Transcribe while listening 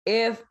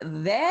If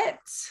that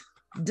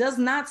does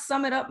not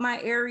sum it up,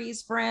 my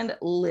Aries friend,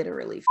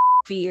 literally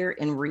fear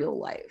in real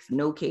life.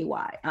 No KY.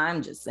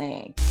 I'm just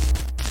saying.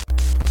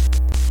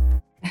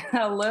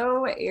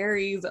 Hello,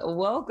 Aries.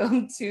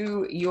 Welcome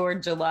to your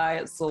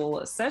July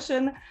Soul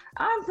Session.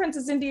 I'm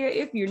Princess India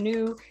if you're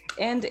new,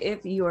 and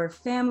if you're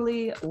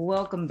family,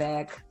 welcome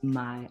back,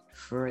 my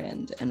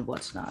friend, and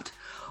what's not.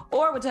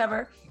 Or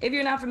whatever. If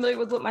you're not familiar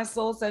with what my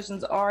soul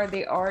sessions are,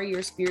 they are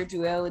your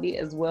spirituality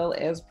as well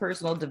as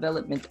personal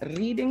development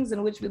readings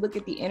in which we look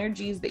at the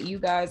energies that you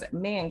guys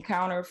may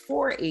encounter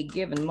for a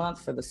given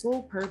month for the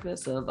sole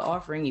purpose of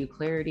offering you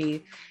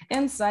clarity,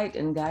 insight,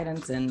 and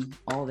guidance, and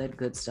all that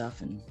good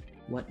stuff and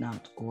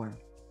whatnot or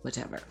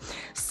whatever.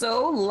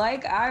 So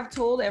like I've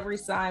told every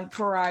sign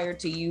prior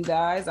to you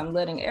guys, I'm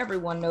letting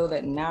everyone know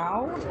that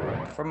now,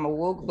 from my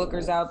woke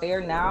bookers out there,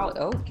 now,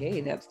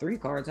 okay, that's 3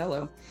 cards,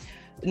 hello.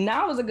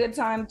 Now is a good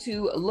time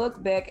to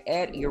look back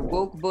at your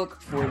woke book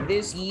for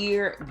this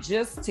year,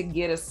 just to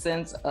get a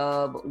sense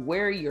of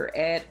where you're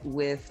at,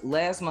 with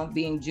last month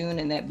being June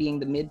and that being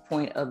the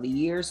midpoint of the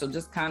year. So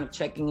just kind of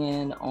checking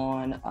in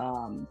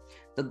on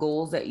the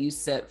goals that you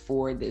set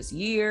for this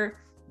year,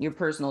 your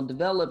personal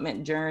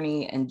development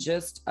journey, and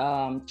just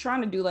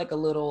trying to do like a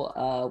little,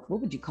 what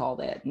would you call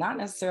that? Not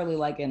necessarily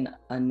like an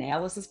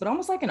analysis, but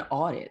almost like an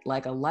audit,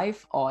 like a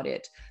life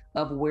audit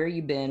of where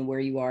you've been,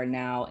 where you are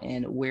now,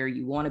 and where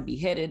you want to be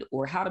headed,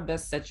 or how to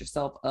best set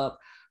yourself up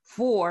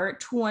for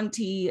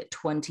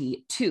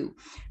 2022.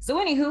 So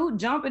anywho,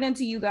 jumping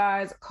into you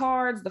guys'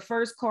 cards, the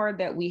first card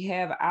that we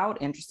have out,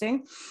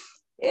 interesting,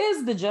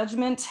 is the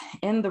Judgment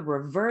in the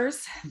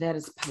reverse. That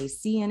is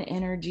Piscean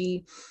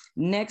energy.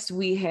 Next,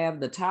 we have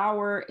the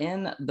Tower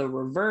in the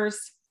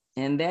reverse,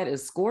 and that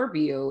is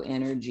Scorpio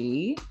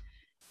energy.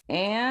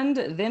 And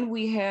then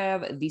we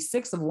have the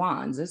Six of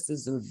Wands. This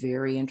is a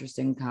very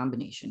interesting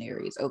combination,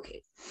 Aries.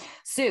 Okay,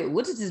 so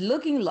what is it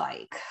looking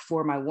like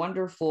for my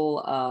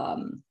wonderful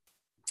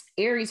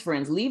Aries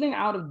friends leaving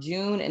out of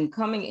June and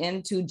coming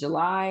into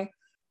July?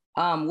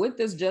 With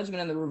this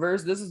Judgment in the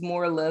reverse, this is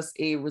more or less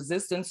a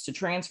resistance to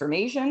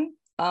transformation.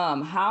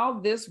 How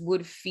this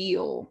would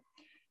feel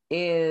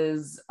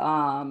is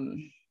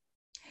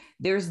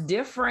there's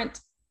different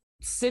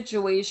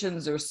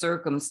situations or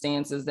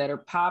circumstances that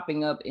are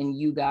popping up in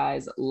you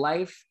guys'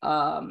 life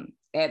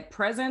at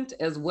present,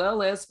 as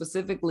well as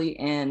specifically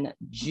in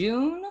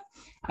June.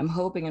 I'm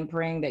hoping and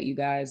praying that you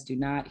guys do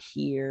not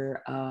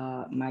hear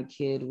my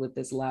kid with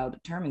this loud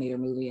Terminator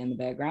movie in the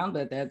background,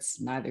 but that's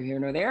neither here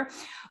nor there.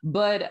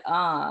 But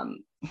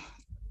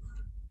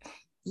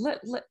let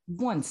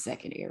 1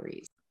 second,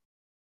 Aries.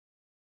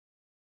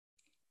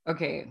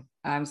 Okay,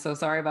 I'm so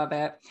sorry about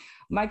that.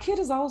 My kid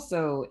is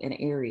also an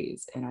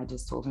Aries, and I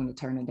just told him to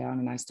turn it down,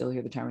 and I still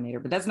hear the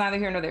Terminator, but that's neither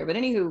here nor there. But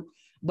anywho,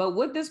 but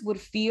what this would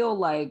feel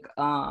like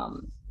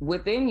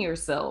within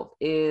yourself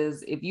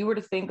is if you were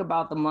to think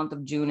about the month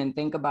of June and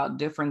think about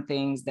different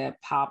things that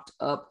popped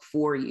up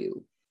for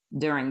you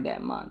during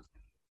that month,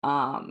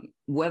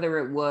 whether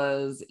it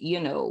was,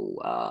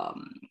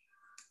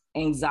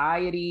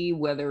 anxiety,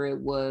 whether it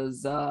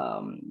was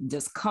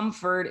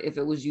discomfort, if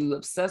it was you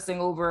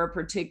obsessing over a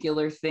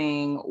particular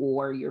thing,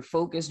 or your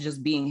focus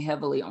just being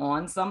heavily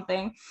on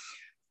something.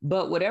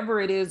 But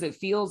whatever it is, it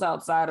feels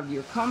outside of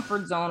your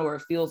comfort zone, or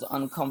it feels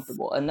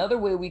uncomfortable. Another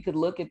way we could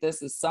look at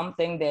this is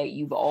something that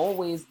you've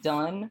always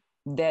done,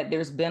 that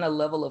there's been a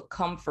level of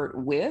comfort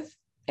with,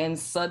 and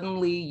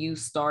suddenly you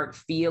start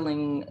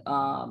feeling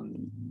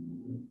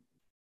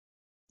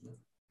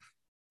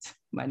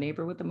my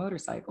neighbor with the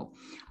motorcycle.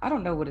 I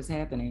don't know what is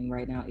happening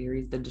right now,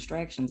 Aries. The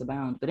distractions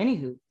abound. But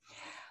anywho,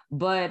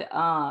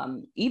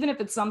 even if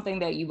it's something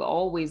that you've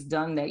always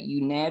done that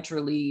you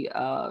naturally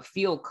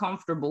feel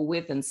comfortable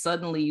with, and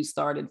suddenly you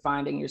started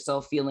finding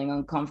yourself feeling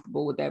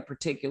uncomfortable with that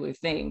particular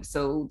thing.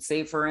 So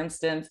say, for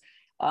instance,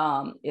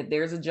 if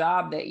there's a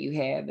job that you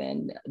have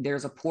and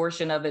there's a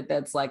portion of it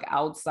that's like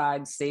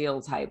outside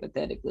sales,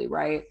 hypothetically,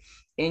 right?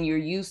 And you're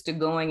used to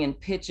going and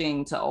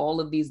pitching to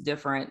all of these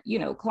different,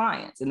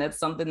 clients. And that's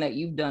something that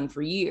you've done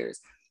for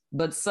years.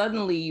 But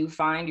suddenly you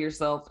find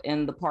yourself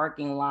in the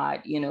parking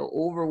lot,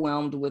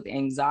 overwhelmed with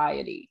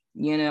anxiety,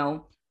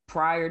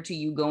 prior to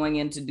you going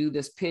in to do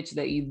this pitch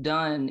that you've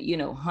done,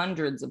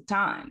 hundreds of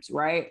times,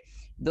 right?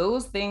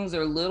 Those things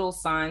are little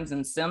signs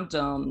and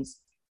symptoms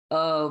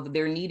of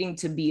there needing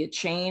to be a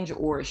change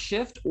or a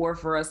shift, or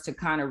for us to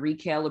kind of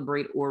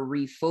recalibrate or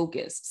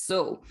refocus.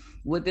 So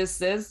what this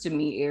says to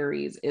me,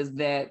 Aries, is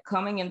that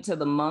coming into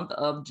the month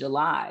of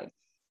July,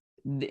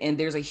 and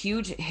there's a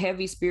huge,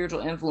 heavy spiritual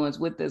influence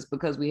with this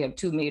because we have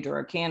 2 major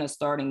arcana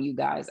starting you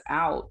guys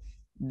out.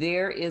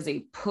 There is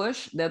a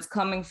push that's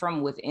coming from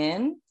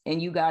within,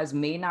 and you guys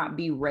may not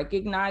be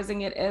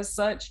recognizing it as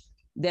such,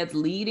 that's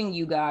leading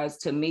you guys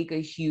to make a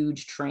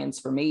huge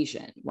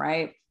transformation,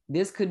 right?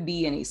 This could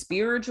be in a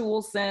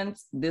spiritual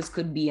sense. This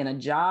could be in a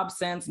job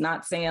sense,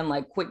 not saying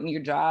like quitting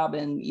your job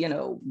and,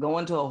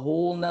 going to a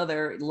whole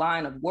nother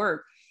line of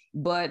work,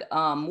 but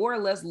more or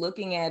less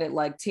looking at it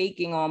like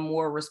taking on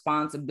more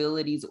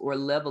responsibilities or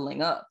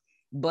leveling up.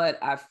 But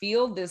I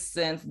feel this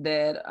sense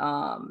that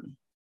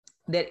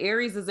that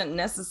Aries isn't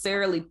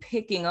necessarily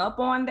picking up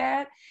on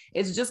that.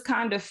 It's just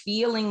kind of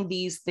feeling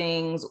these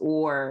things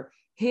or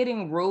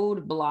hitting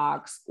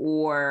roadblocks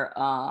or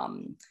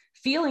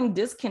feeling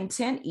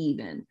discontent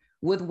even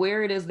with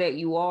where it is that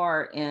you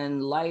are in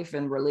life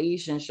and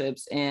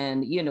relationships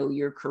and, you know,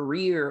 your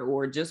career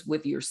or just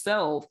with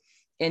yourself,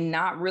 and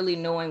not really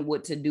knowing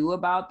what to do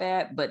about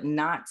that, but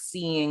not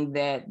seeing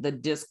that the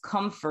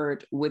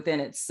discomfort within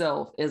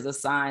itself is a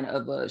sign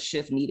of a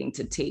shift needing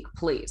to take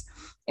place.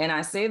 And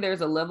I say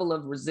there's a level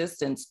of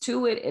resistance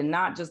to it, and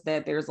not just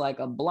that there's like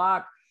a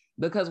block,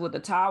 because with the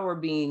Tower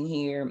being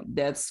here,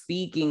 that's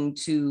speaking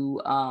to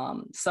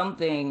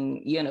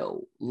something, you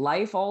know,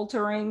 life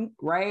altering,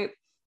 right?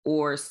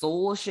 Or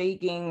soul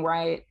shaking,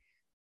 right?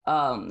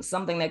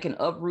 Something that can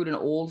uproot an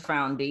old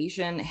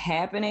foundation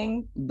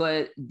happening,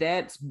 but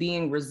that's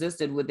being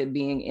resisted with it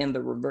being in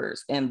the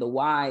reverse. And the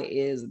why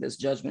is this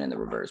Judgment in the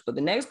reverse. But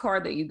the next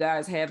card that you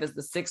guys have is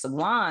the Six of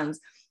Wands.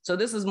 So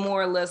this is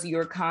more or less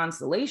your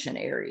constellation,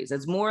 Aries.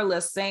 It's more or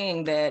less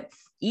saying that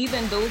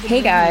even those of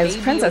Hey guys,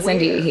 Princess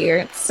India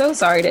here. So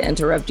sorry to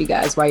interrupt you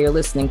guys while you're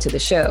listening to the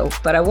show,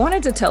 but I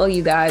wanted to tell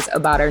you guys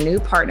about our new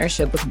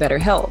partnership with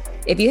BetterHelp.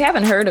 If you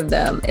haven't heard of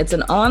them, it's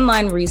an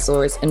online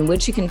resource in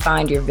which you can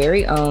find your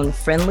very own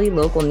friendly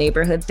local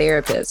neighborhood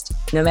therapist,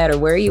 no matter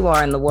where you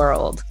are in the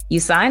world. You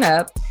sign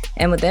up,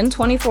 and within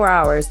 24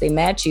 hours, they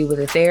match you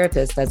with a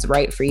therapist that's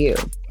right for you.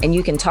 And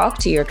you can talk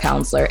to your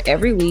counselor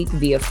every week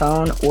via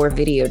phone or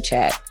video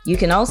chat. You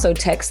can also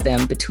text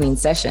them between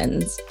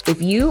sessions.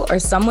 If you or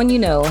someone you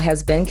know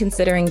has been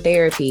considering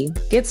therapy,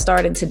 get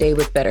started today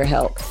with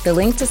BetterHelp. The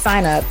link to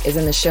sign up is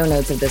in the show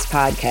notes of this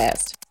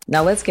podcast.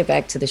 Now let's get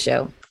back to the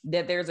show.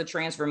 That there's a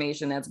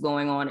transformation that's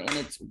going on, and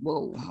it's,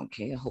 whoa,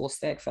 okay, a whole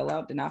stack fell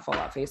out, did not fall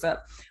out face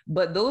up.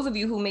 But those of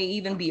you who may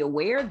even be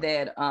aware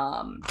that,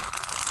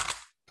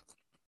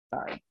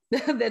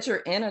 that you're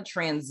in a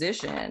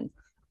transition,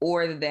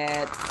 or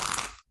that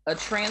a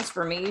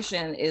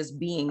transformation is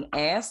being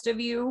asked of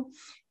you,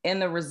 and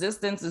the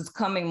resistance is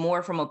coming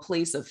more from a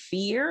place of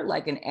fear,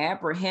 like an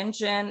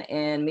apprehension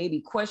and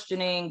maybe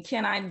questioning,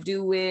 can I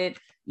do it?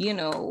 You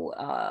know,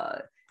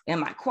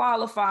 am I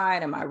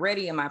qualified? Am I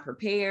ready? Am I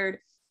prepared?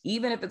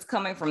 Even if it's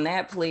coming from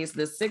that place,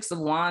 the Six of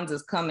Wands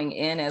is coming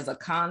in as a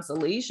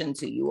consolation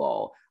to you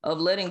all, of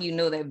letting you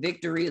know that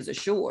victory is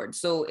assured.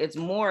 So it's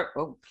more,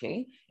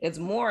 it's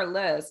more or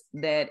less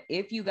that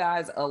if you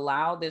guys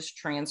allow this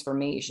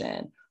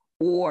transformation,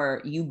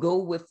 or you go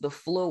with the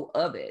flow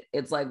of it,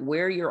 it's like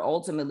where you're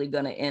ultimately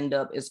going to end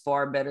up is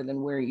far better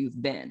than where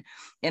you've been.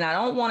 And I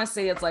don't want to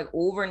say it's like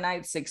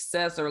overnight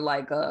success or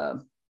like a,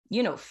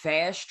 you know,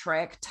 fast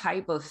track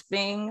type of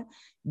thing.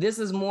 This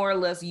is more or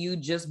less you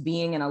just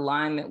being in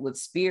alignment with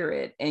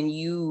spirit, and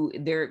you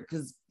there,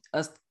 because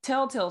a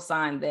telltale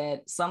sign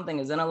that something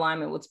is in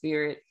alignment with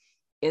spirit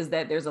is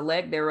that there's a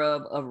leg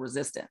thereof of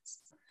resistance.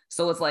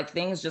 So it's like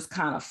things just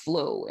kind of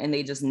flow and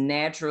they just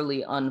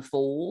naturally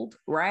unfold,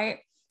 right?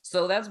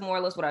 So that's more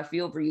or less what I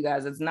feel for you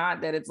guys. It's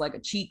not that it's like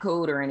a cheat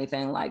code or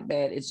anything like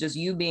that. It's just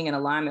you being in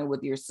alignment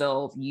with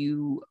yourself.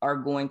 You are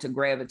going to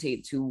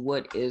gravitate to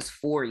what is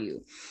for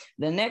you.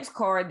 The next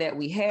card that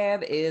we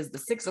have is the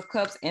Six of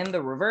Cups in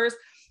the reverse.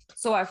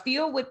 So I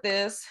feel with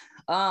this,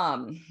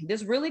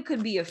 this really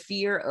could be a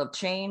fear of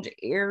change,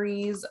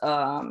 Aries.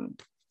 And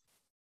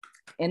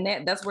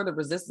that's where the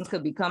resistance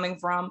could be coming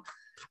from.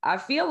 I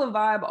feel a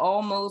vibe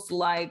almost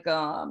like,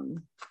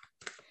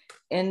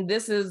 and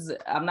this is,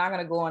 I'm not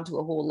going to go on to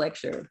a whole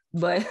lecture,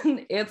 but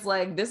it's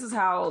like, this is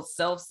how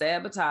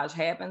self-sabotage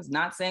happens.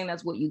 Not saying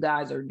that's what you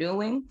guys are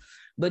doing,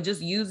 but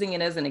just using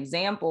it as an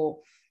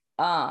example.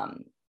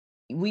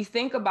 We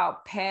think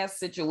about past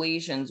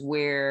situations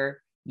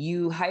where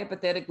you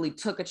hypothetically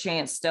took a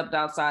chance, stepped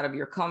outside of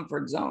your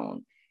comfort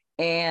zone,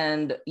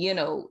 and, you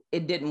know,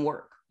 it didn't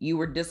work. You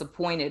were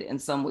disappointed in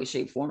some way,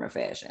 shape, form, or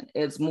fashion.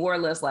 It's more or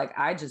less like,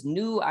 I just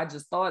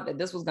thought that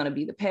this was going to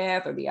be the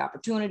path or the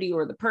opportunity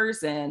or the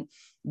person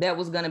that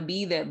was going to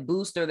be that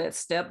booster, that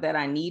step that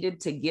I needed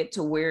to get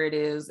to where it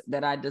is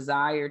that I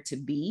desire to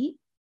be,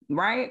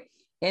 right?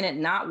 And it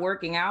not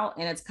working out,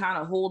 and it's kind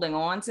of holding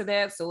on to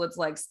that. So it's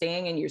like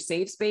staying in your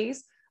safe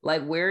space,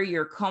 like where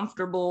you're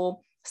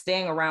comfortable,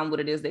 staying around what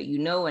it is that you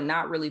know, and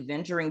not really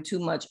venturing too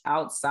much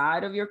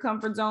outside of your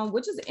comfort zone,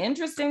 which is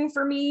interesting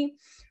for me.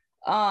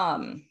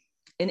 An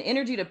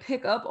energy to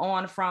pick up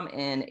on from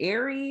an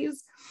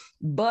Aries,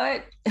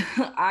 but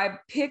I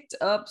picked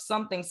up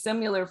something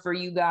similar for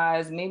you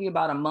guys maybe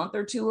about a month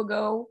or two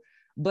ago,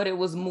 but it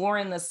was more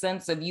in the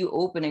sense of you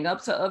opening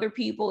up to other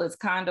people. It's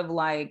kind of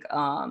like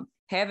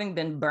having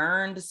been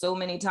burned so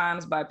many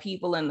times by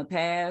people in the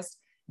past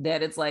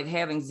that it's like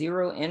having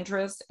zero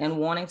interest and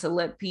wanting to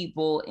let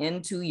people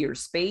into your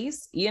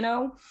space, you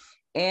know?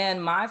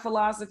 And my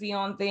philosophy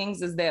on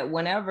things is that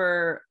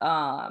whenever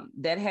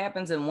that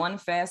happens in one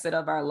facet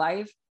of our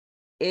life,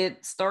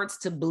 it starts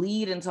to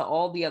bleed into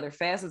all the other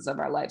facets of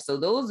our life. So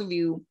those of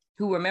you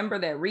who remember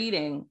that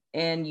reading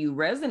and you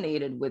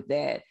resonated with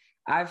that,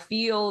 I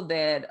feel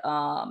that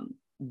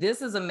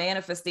this is a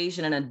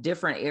manifestation in a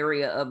different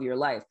area of your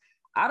life.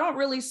 I don't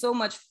really so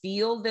much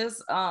feel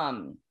this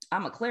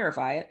I'm gonna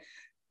clarify it,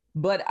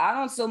 but I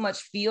don't so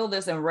much feel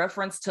this in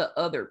reference to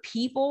other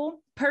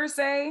people per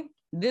se.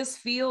 This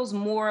feels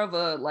more of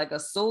a like a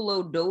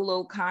solo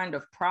dolo kind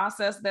of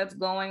process that's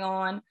going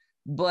on.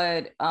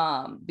 But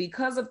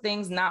because of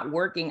things not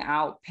working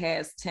out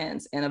past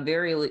tense in a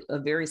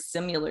very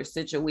similar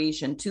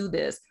situation to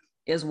this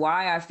is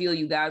why I feel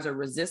you guys are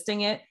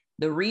resisting it.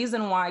 The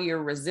reason why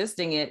you're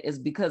resisting it is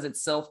because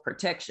it's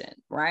self-protection,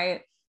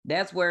 right?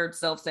 That's where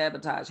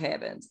self-sabotage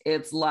happens.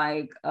 It's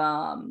like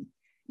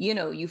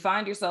you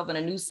find yourself in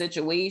a new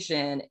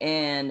situation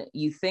and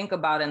you think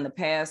about in the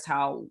past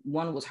how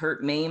one was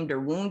hurt, maimed, or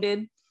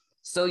wounded.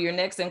 So your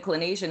next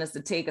inclination is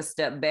to take a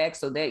step back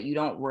so that you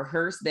don't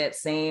rehearse that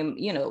same,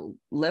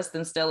 less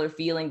than stellar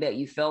feeling that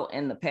you felt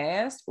in the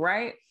past,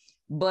 right?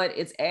 But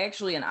it's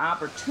actually an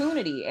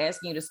opportunity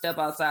asking you to step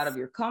outside of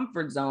your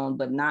comfort zone,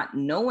 but not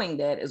knowing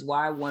that is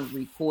why one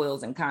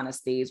recoils and kind of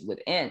stays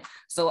within.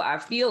 So I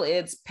feel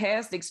it's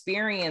past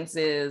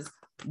experiences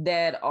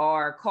that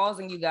are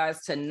causing you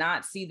guys to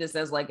not see this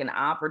as like an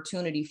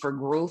opportunity for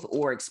growth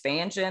or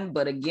expansion.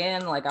 But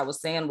again, like I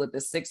was saying with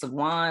the Six of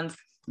Wands,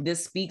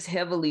 this speaks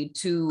heavily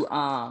to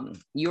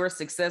your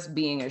success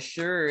being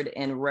assured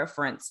in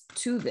reference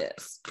to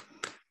this.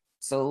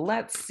 So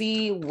let's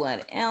see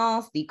what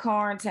else the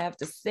cards have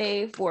to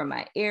say for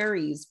my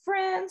Aries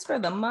friends for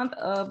the month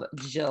of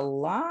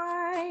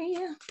July.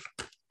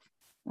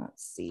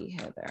 Let's see,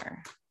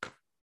 Heather.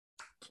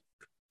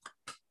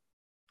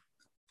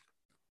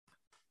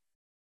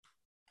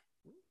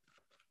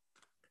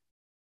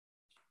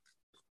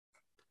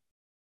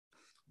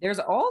 There's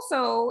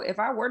also, if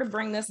I were to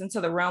bring this into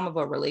the realm of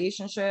a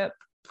relationship,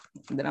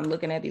 that I'm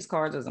looking at these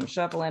cards as I'm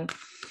shuffling.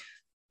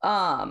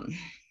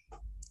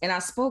 And I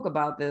spoke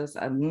about this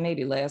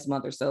maybe last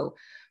month or so,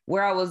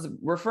 where I was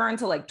referring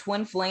to like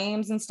twin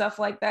flames and stuff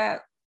like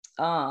that.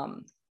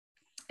 And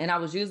I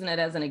was using it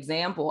as an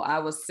example. I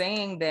was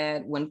saying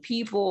that when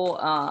people,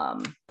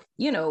 and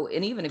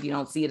even if you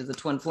don't see it as a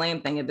twin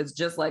flame thing, if it's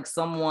just like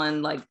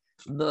someone like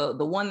the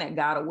one that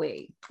got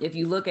away, if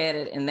you look at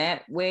it in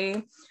that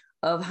way,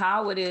 of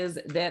how it is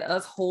that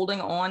us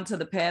holding on to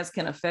the past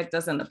can affect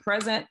us in the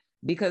present.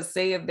 Because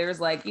say if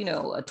there's like,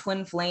 a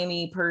twin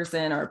flamey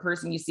person or a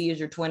person you see as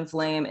your twin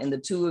flame and the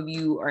two of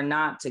you are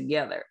not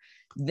together,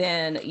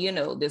 then,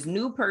 this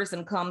new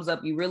person comes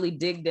up, you really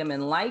dig them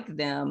and like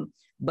them,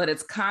 but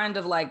it's kind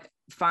of like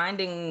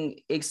finding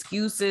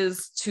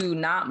excuses to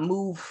not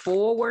move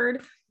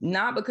forward.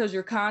 Not because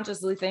you're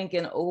consciously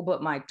thinking, oh,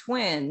 but my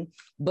twin,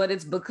 but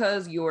it's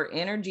because your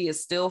energy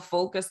is still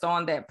focused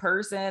on that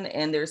person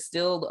and there's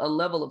still a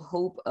level of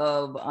hope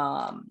of,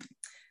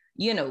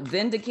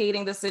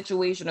 vindicating the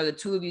situation or the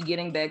two of you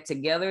getting back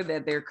together,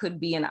 that there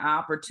could be an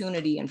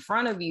opportunity in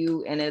front of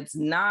you. And it's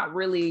not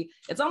really,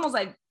 it's almost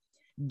like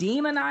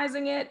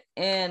demonizing it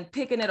and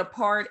picking it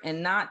apart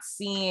and not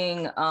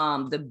seeing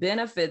the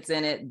benefits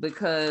in it,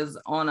 because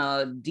on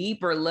a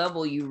deeper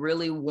level, you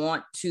really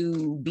want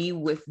to be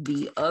with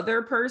the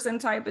other person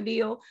type of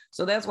deal.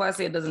 So that's why I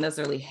say it doesn't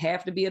necessarily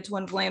have to be a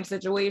twin flame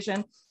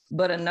situation.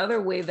 But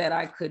another way that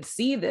I could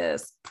see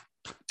this,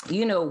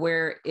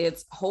 where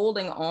it's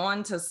holding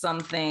on to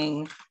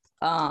something.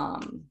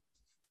 And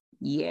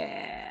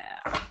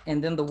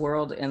then the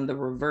World in the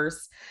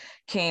reverse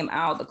came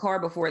out. The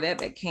card before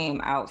that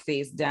came out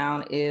face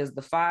down is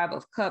the Five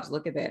of Cups.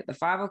 Look at that. The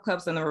Five of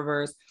Cups in the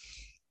reverse.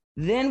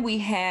 Then we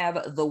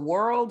have the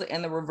World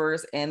in the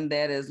reverse, and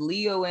that is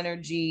Leo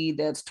energy,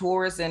 that's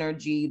Taurus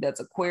energy, that's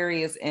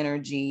Aquarius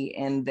energy,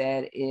 and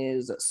that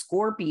is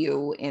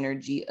Scorpio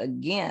energy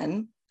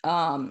again.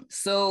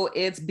 So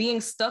it's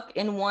being stuck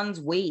in one's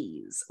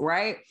ways,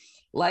 right?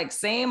 Like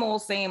same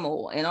old,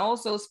 and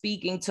also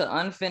speaking to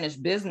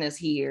unfinished business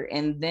here.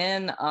 And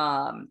then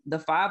the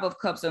Five of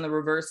Cups in the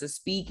reverse is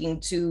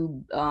speaking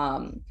to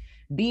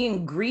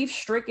being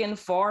grief-stricken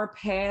far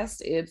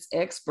past its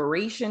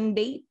expiration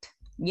date.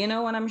 You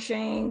know what I'm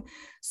saying?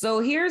 So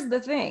here's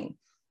the thing.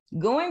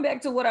 Going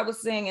back to what I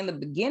was saying in the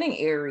beginning,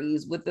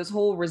 Aries, with this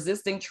whole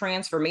resisting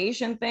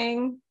transformation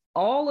thing,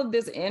 all of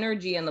this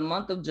energy in the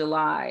month of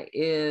July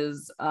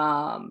is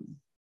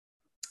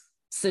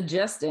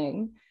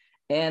suggesting,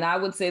 and I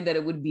would say that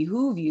it would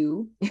behoove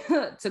you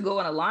to go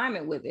in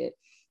alignment with it,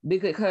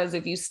 because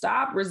if you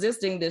stop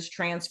resisting this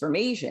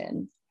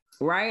transformation,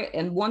 right?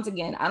 And once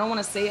again, I don't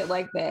want to say it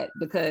like that,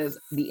 because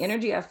the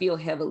energy I feel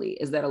heavily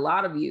is that a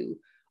lot of you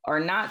are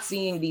not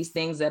seeing these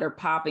things that are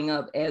popping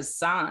up as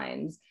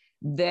signs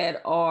that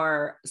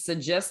are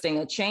suggesting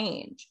a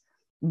change.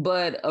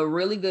 But a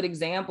really good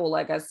example,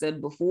 like I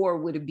said before,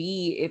 would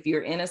be if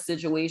you're in a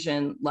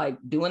situation like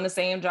doing the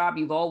same job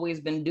you've always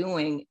been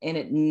doing and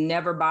it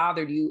never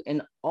bothered you,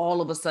 and all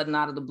of a sudden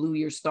out of the blue,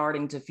 you're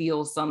starting to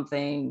feel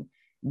something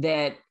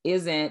that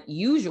isn't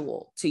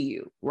usual to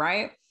you,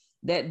 right?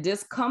 That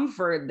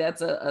discomfort,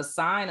 that's a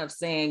sign of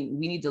saying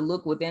we need to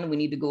look within, we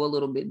need to go a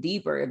little bit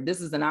deeper. If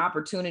this is an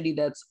opportunity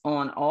that's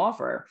on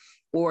offer,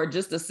 or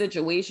just a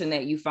situation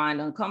that you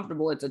find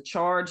uncomfortable, it's a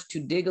charge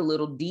to dig a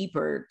little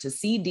deeper, to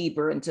see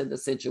deeper into the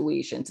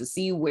situation, to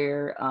see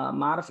where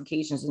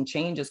modifications and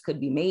changes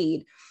could be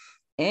made.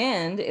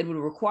 And it would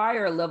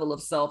require a level of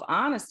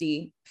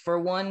self-honesty for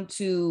one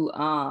to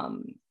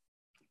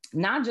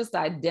not just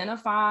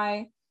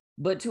identify,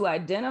 but to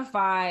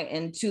identify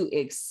and to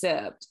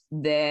accept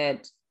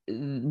that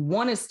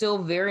one is still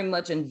very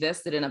much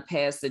invested in a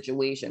past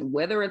situation,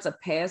 whether it's a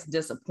past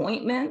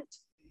disappointment,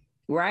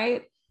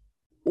 right?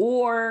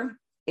 Or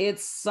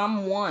it's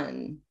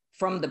someone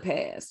from the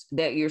past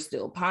that you're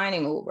still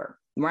pining over,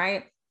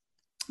 right?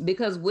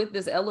 Because with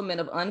this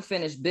element of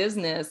unfinished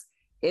business,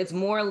 it's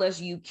more or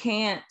less you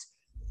can't,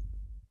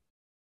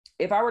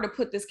 if I were to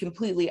put this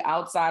completely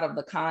outside of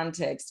the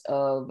context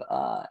of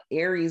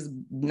Aries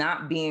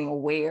not being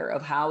aware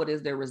of how it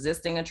is they're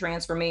resisting a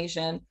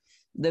transformation,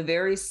 the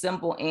very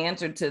simple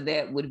answer to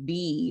that would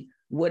be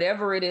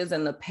whatever it is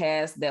in the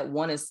past that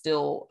one is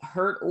still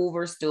hurt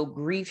over, still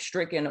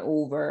grief-stricken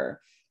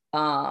over,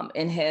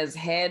 and has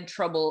had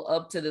trouble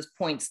up to this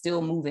point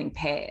still moving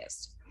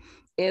past.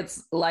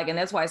 It's like, and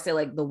that's why I say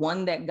like the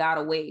one that got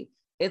away,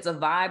 it's a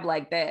vibe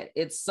like that.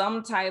 It's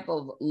some type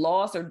of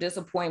loss or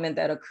disappointment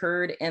that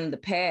occurred in the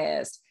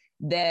past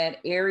that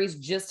Aries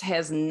just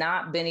has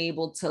not been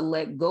able to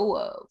let go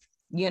of,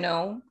 you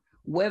know,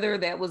 whether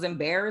that was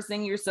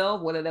embarrassing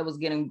yourself, whether that was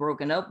getting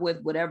broken up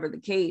with, whatever the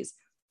case.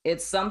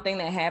 It's something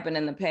that happened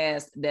in the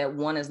past that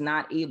one is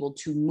not able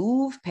to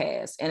move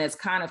past, and it's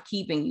kind of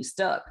keeping you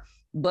stuck.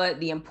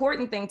 But the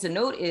important thing to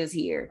note is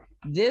here,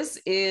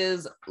 this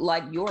is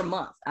like your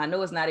month. I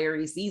know it's not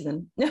Aries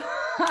season,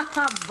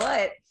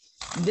 but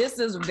this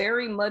is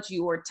very much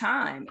your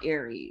time,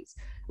 Aries.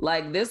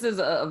 Like this is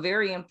a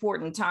very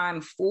important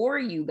time for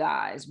you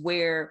guys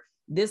where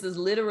this is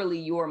literally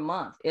your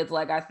month. It's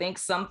like, I think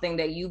something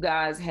that you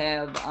guys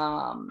have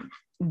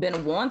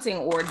been wanting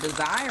or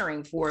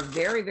desiring for a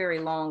very, very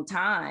long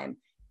time.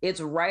 It's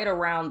right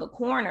around the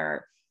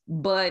corner,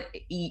 but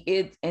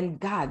and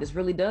God, this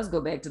really does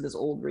go back to this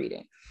old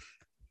reading.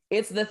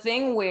 It's the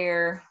thing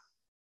where,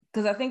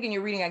 because I think in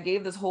your reading, I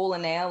gave this whole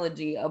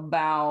analogy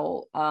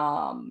about,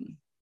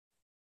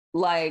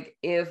 like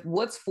if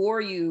what's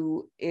for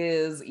you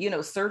is, you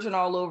know, searching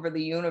all over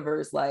the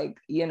universe, like,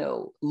 you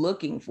know,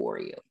 looking for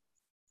you,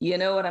 you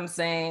know what I'm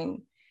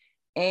saying?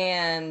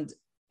 And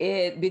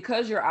it,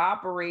 because you're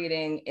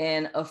operating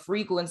in a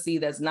frequency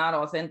that's not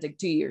authentic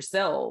to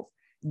yourself,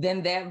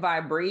 then that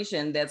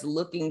vibration that's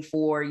looking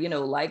for, you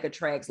know, like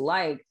attracts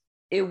like,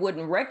 it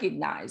wouldn't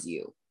recognize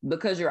you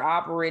because you're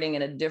operating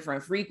in a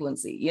different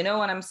frequency. You know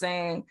what I'm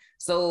saying?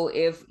 So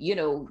if, you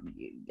know,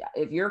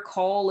 if your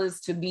call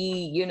is to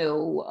be, you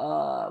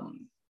know,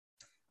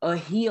 a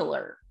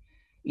healer,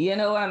 you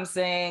know what I'm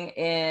saying?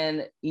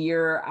 And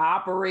you're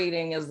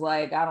operating as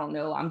like, I don't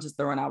know, I'm just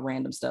throwing out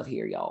random stuff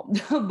here, y'all,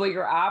 but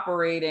you're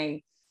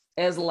operating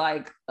as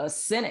like a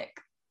cynic,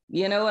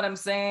 you know what I'm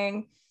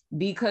saying?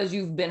 Because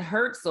you've been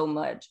hurt so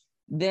much,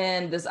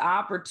 then this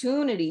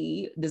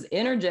opportunity, this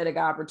energetic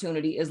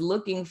opportunity is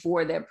looking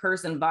for that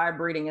person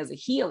vibrating as a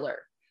healer.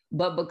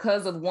 But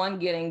because of one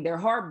getting their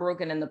heart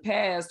broken in the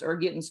past or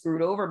getting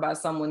screwed over by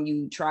someone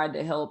you tried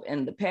to help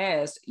in the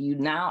past, you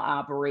now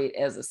operate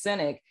as a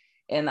cynic.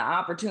 And the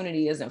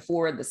opportunity isn't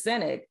for the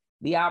cynic,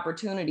 the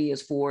opportunity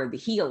is for the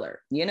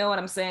healer. You know what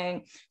I'm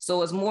saying?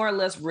 So it's more or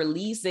less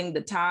releasing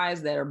the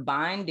ties that are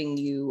binding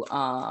you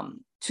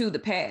to the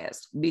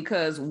past,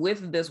 because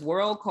with this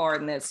world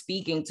card and that's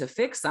speaking to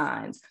fixed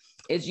signs,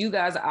 it's you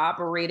guys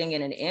operating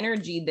in an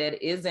energy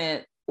that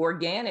isn't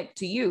organic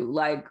to you.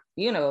 Like,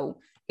 you know,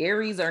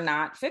 Aries are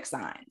not fixed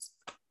signs,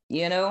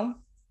 you know?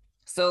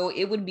 So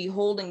it would be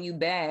holding you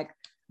back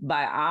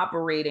by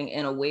operating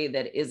in a way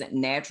that isn't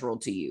natural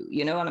to you.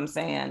 You know what I'm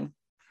saying?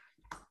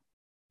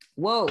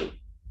 Whoa.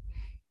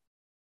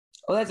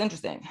 Oh, that's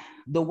interesting.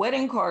 The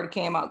wedding card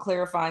came out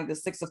clarifying the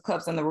Six of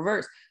Cups in the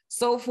reverse.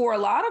 So for a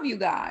lot of you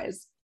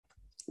guys,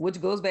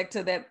 which goes back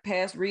to that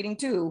past reading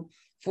too,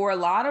 for a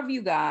lot of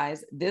you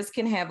guys, this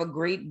can have a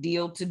great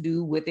deal to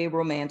do with a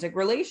romantic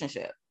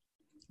relationship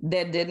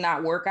that did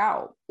not work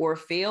out or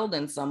failed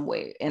in some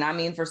way. And I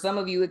mean, for some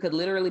of you, it could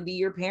literally be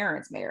your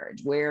parents'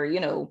 marriage where,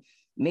 you know,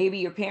 maybe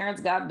your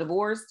parents got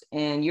divorced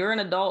and you're an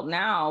adult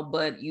now,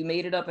 but you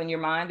made it up in your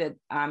mind that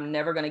I'm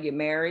never going to get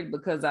married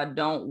because I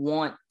don't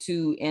want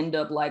to end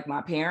up like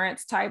my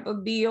parents type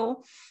of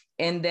deal.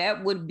 And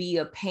that would be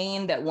a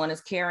pain that one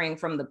is carrying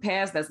from the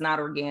past that's not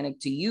organic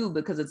to you,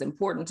 because it's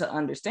important to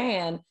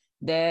understand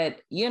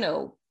that, you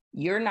know,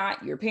 you're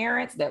not your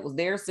parents. That was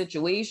their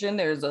situation.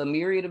 There's a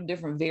myriad of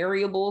different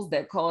variables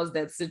that caused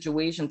that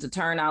situation to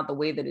turn out the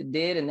way that it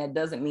did. And that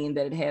doesn't mean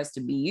that it has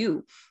to be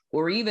you.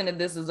 Or even if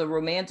this is a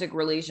romantic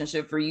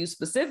relationship for you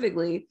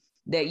specifically,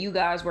 that you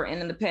guys were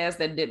in the past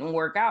that didn't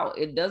work out,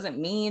 it doesn't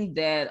mean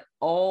that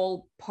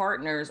all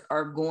partners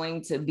are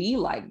going to be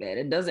like that.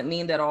 It doesn't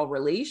mean that all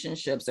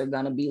relationships are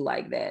going to be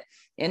like that.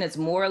 And it's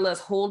more or less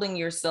holding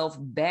yourself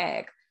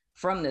back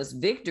from this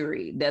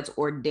victory that's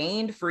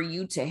ordained for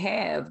you to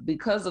have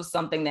because of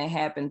something that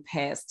happened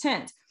past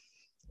tense.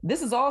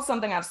 This is all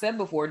something I've said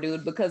before,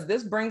 dude, because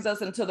this brings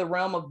us into the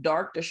realm of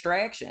dark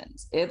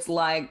distractions. It's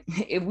like,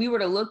 if we were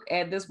to look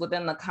at this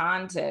within the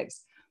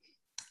context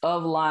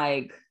of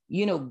like,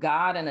 you know,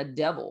 God and a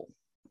devil,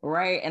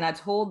 right? And I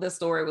told this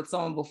story with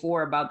someone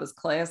before about this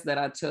class that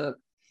I took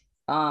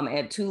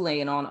at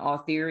Tulane on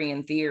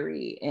Arthurian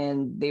theory,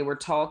 and they were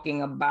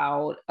talking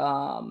about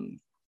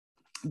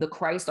the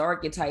Christ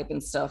archetype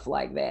and stuff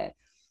like that,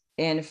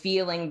 and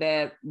feeling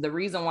that the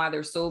reason why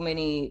there's so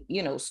many,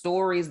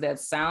 stories that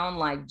sound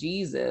like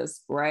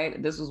Jesus,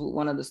 right? This was what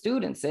one of the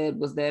students said,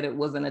 was that it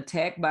was an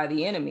attack by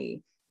the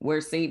enemy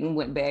where Satan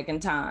went back in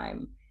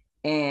time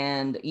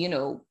and,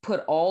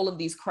 put all of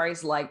these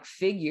Christ-like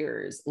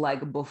figures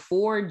like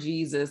before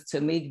Jesus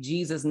to make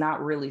Jesus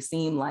not really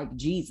seem like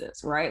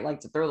Jesus, right? Like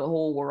to throw the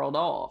whole world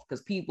off,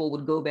 because people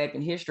would go back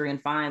in history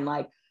and find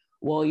like,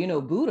 well,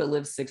 Buddha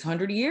lived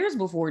 600 years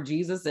before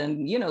Jesus,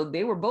 and,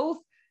 they were both,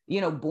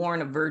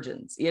 born of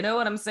virgins, you know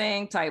what I'm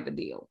saying? Type of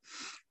deal.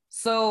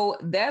 So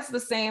that's the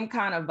same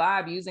kind of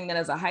vibe, using that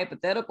as a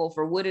hypothetical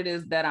for what it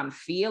is that I'm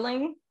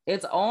feeling.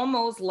 It's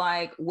almost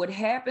like what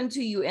happened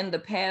to you in the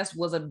past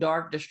was a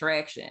dark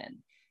distraction.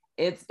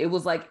 It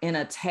was like an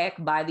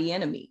attack by the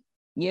enemy,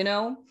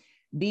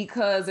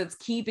 because it's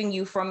keeping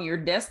you from your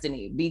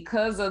destiny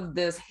because of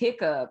this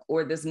hiccup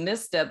or this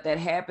misstep that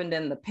happened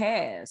in the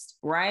past,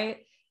 right?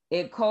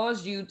 It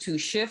caused you to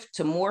shift,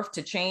 to morph,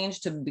 to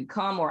change, to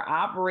become or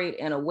operate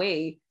in a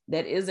way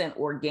that isn't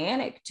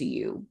organic to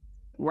you,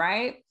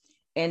 right?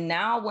 And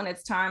now when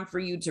it's time for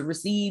you to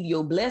receive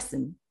your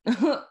blessing,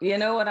 you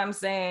know what I'm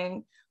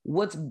saying?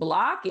 What's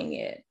blocking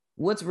it?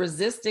 What's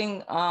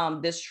resisting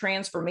this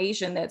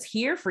transformation that's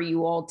here for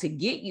you all to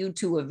get you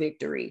to a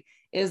victory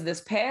is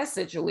this past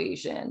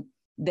situation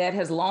that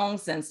has long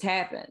since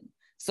happened.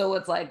 So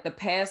it's like the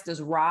past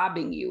is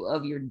robbing you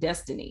of your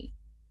destiny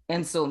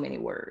in so many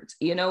words.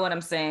 You know what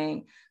I'm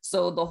saying?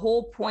 So the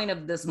whole point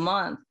of this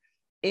month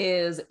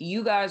is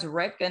you guys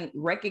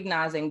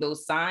recognizing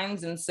those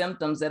signs and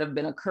symptoms that have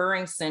been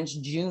occurring since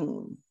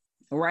June,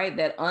 right?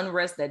 That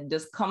unrest, that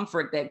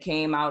discomfort that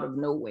came out of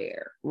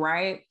nowhere,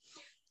 right?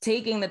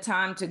 Taking the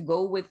time to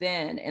go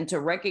within and to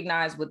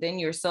recognize within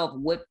yourself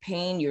what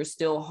pain you're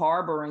still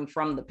harboring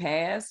from the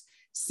past,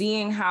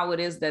 seeing how it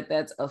is that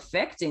that's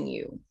affecting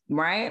you,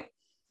 right?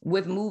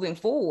 With moving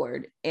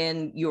forward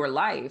in your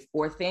life,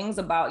 or things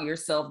about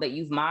yourself that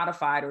you've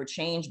modified or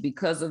changed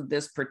because of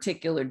this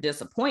particular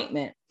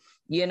disappointment.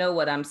 You know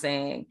what I'm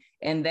saying?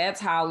 And that's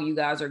how you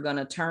guys are going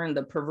to turn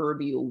the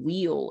proverbial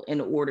wheel in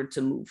order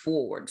to move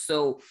forward.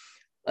 So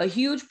a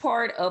huge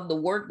part of the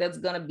work that's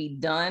going to be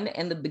done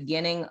in the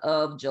beginning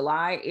of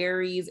July,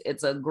 Aries,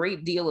 it's a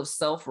great deal of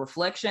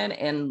self-reflection.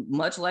 And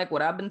much like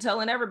what I've been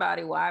telling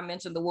everybody, why I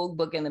mentioned the woke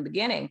book in the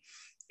beginning,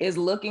 is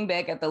looking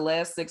back at the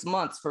last 6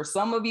 months. For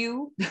some of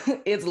you,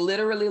 it's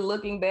literally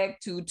looking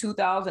back to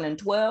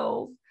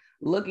 2012,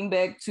 looking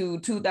back to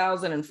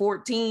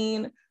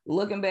 2014,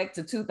 looking back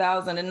to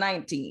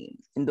 2019.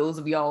 And those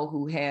of y'all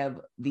who have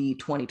the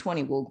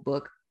 2020 woke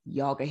book,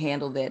 y'all can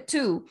handle that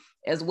too,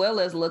 as well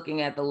as looking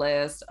at the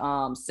last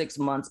 6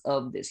 months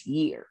of this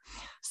year.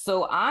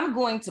 So I'm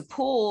going to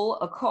pull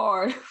a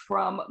card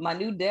from my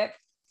new deck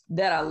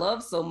that I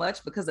love so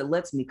much because it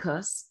lets me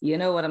cuss. You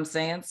know what I'm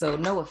saying? So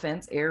no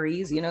offense,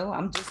 Aries,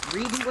 I'm just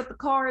reading what the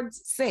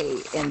cards say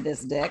in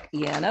this deck,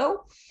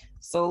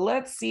 So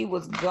let's see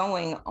what's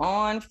going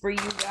on for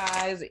you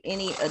guys.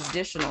 Any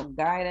additional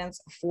guidance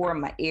for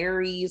my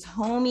Aries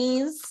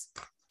homies?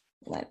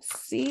 Let's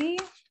see.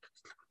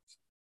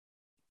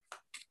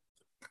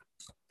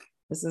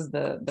 This is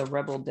the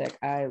Rebel deck.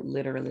 I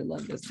literally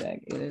love this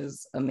deck. It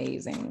is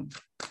amazing.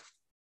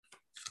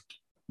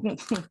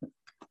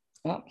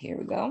 Oh, here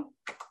we go.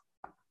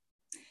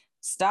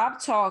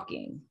 Stop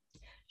talking.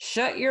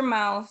 Shut your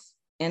mouth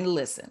and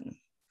listen.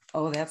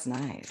 Oh, that's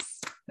nice.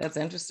 That's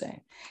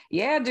interesting.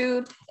 Yeah,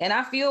 dude. And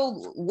I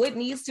feel what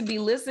needs to be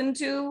listened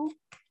to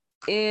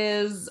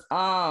is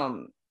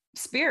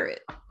spirit.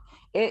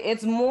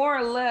 It's more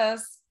or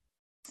less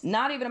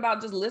not even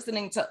about just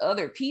listening to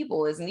other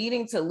people. It's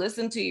needing to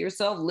listen to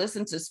yourself,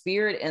 listen to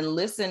spirit, and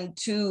listen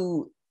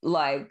to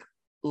like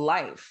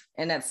life.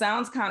 And that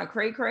sounds kind of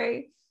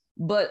cray-cray,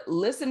 but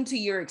listen to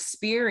your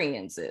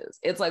experiences.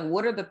 It's like,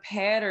 what are the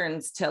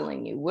patterns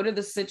telling you? What are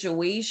the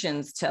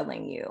situations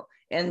telling you?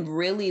 And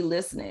really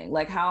listening,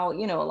 like how, a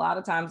lot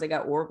of times they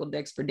got oracle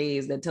decks for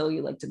days that tell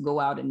you like to go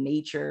out in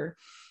nature,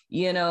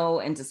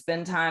 and to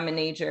spend time in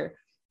nature.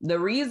 The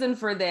reason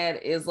for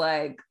that is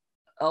like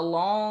a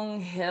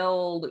long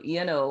held,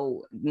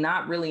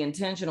 not really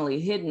intentionally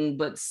hidden,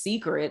 but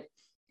secret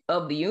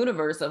of the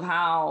universe, of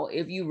how,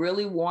 if you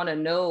really want to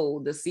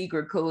know the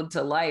secret code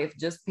to life,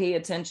 just pay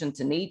attention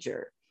to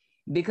nature,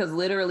 because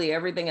literally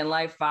everything in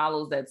life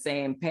follows that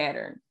same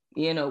pattern,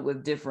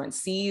 with different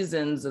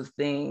seasons of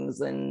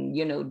things and,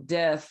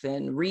 death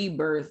and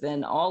rebirth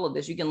and all of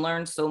this. You can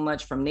learn so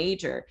much from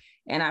nature.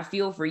 And I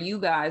feel for you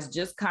guys,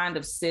 just kind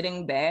of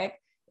sitting back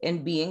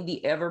and being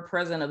the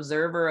ever-present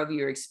observer of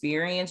your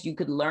experience, you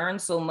could learn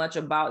so much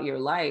about your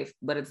life,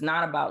 but it's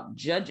not about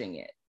judging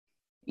it,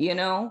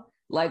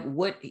 like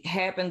what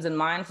happens in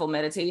mindful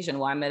meditation,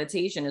 why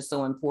meditation is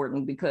so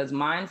important, because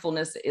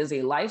mindfulness is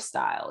a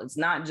lifestyle. It's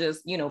not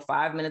just,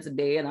 5 minutes a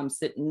day and I'm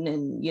sitting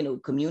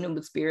and, communing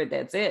with spirit.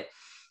 That's it.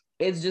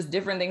 It's just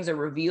different things are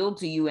revealed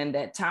to you in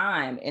that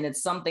time. And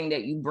it's something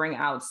that you bring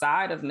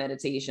outside of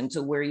meditation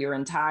to where your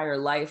entire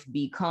life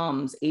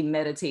becomes a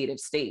meditative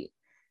state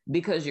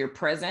because you're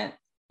present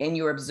and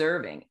you're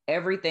observing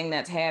everything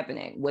that's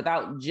happening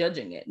without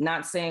judging it,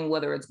 not saying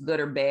whether it's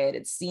good or bad.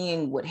 It's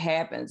seeing what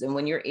happens. And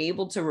when you're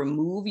able to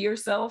remove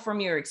yourself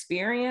from your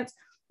experience,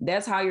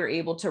 that's how you're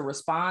able to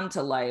respond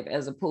to life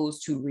as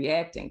opposed to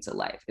reacting to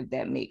life, if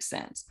that makes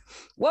sense.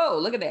 Whoa,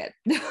 look at that.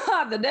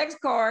 The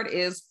next card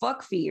is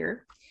fuck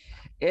fear.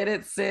 And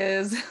it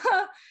says,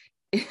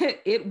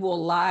 it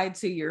will lie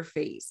to your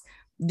face.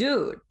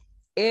 Dude,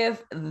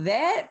 if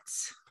that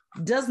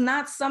does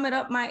not sum it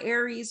up, my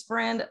Aries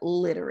friend,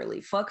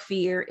 literally, fuck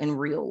fear in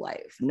real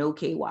life. No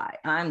KY.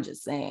 I'm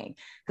just saying,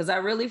 because I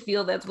really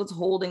feel that's what's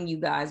holding you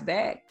guys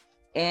back.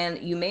 And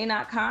you may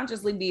not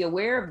consciously be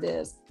aware of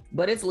this,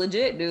 but it's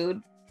legit,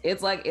 dude.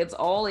 It's like, it's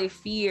all a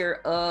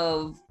fear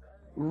of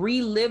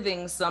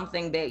reliving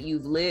something that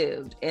you've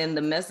lived. And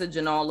the message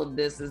in all of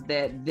this is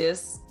that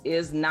this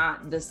is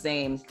not the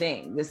same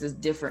thing. This is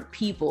different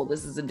people.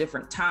 This is a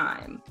different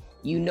time.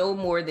 You know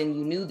more than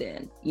you knew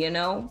then, you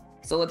know?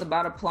 So it's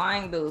about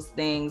applying those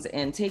things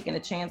and taking a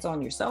chance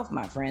on yourself,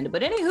 my friend.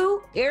 But anywho,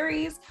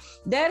 Aries,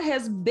 that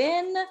has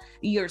been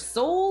your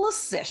soul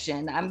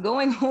session. I'm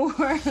going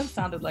over,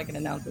 sounded like an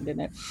announcement,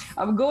 didn't it?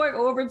 I'm going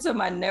over to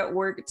my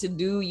network to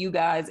do you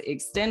guys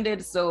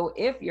extended. So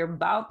if you're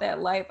about that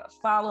life,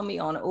 follow me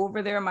on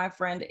over there, my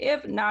friend.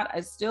 If not,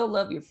 I still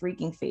love your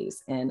freaking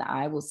face. And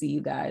I will see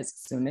you guys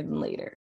sooner than later.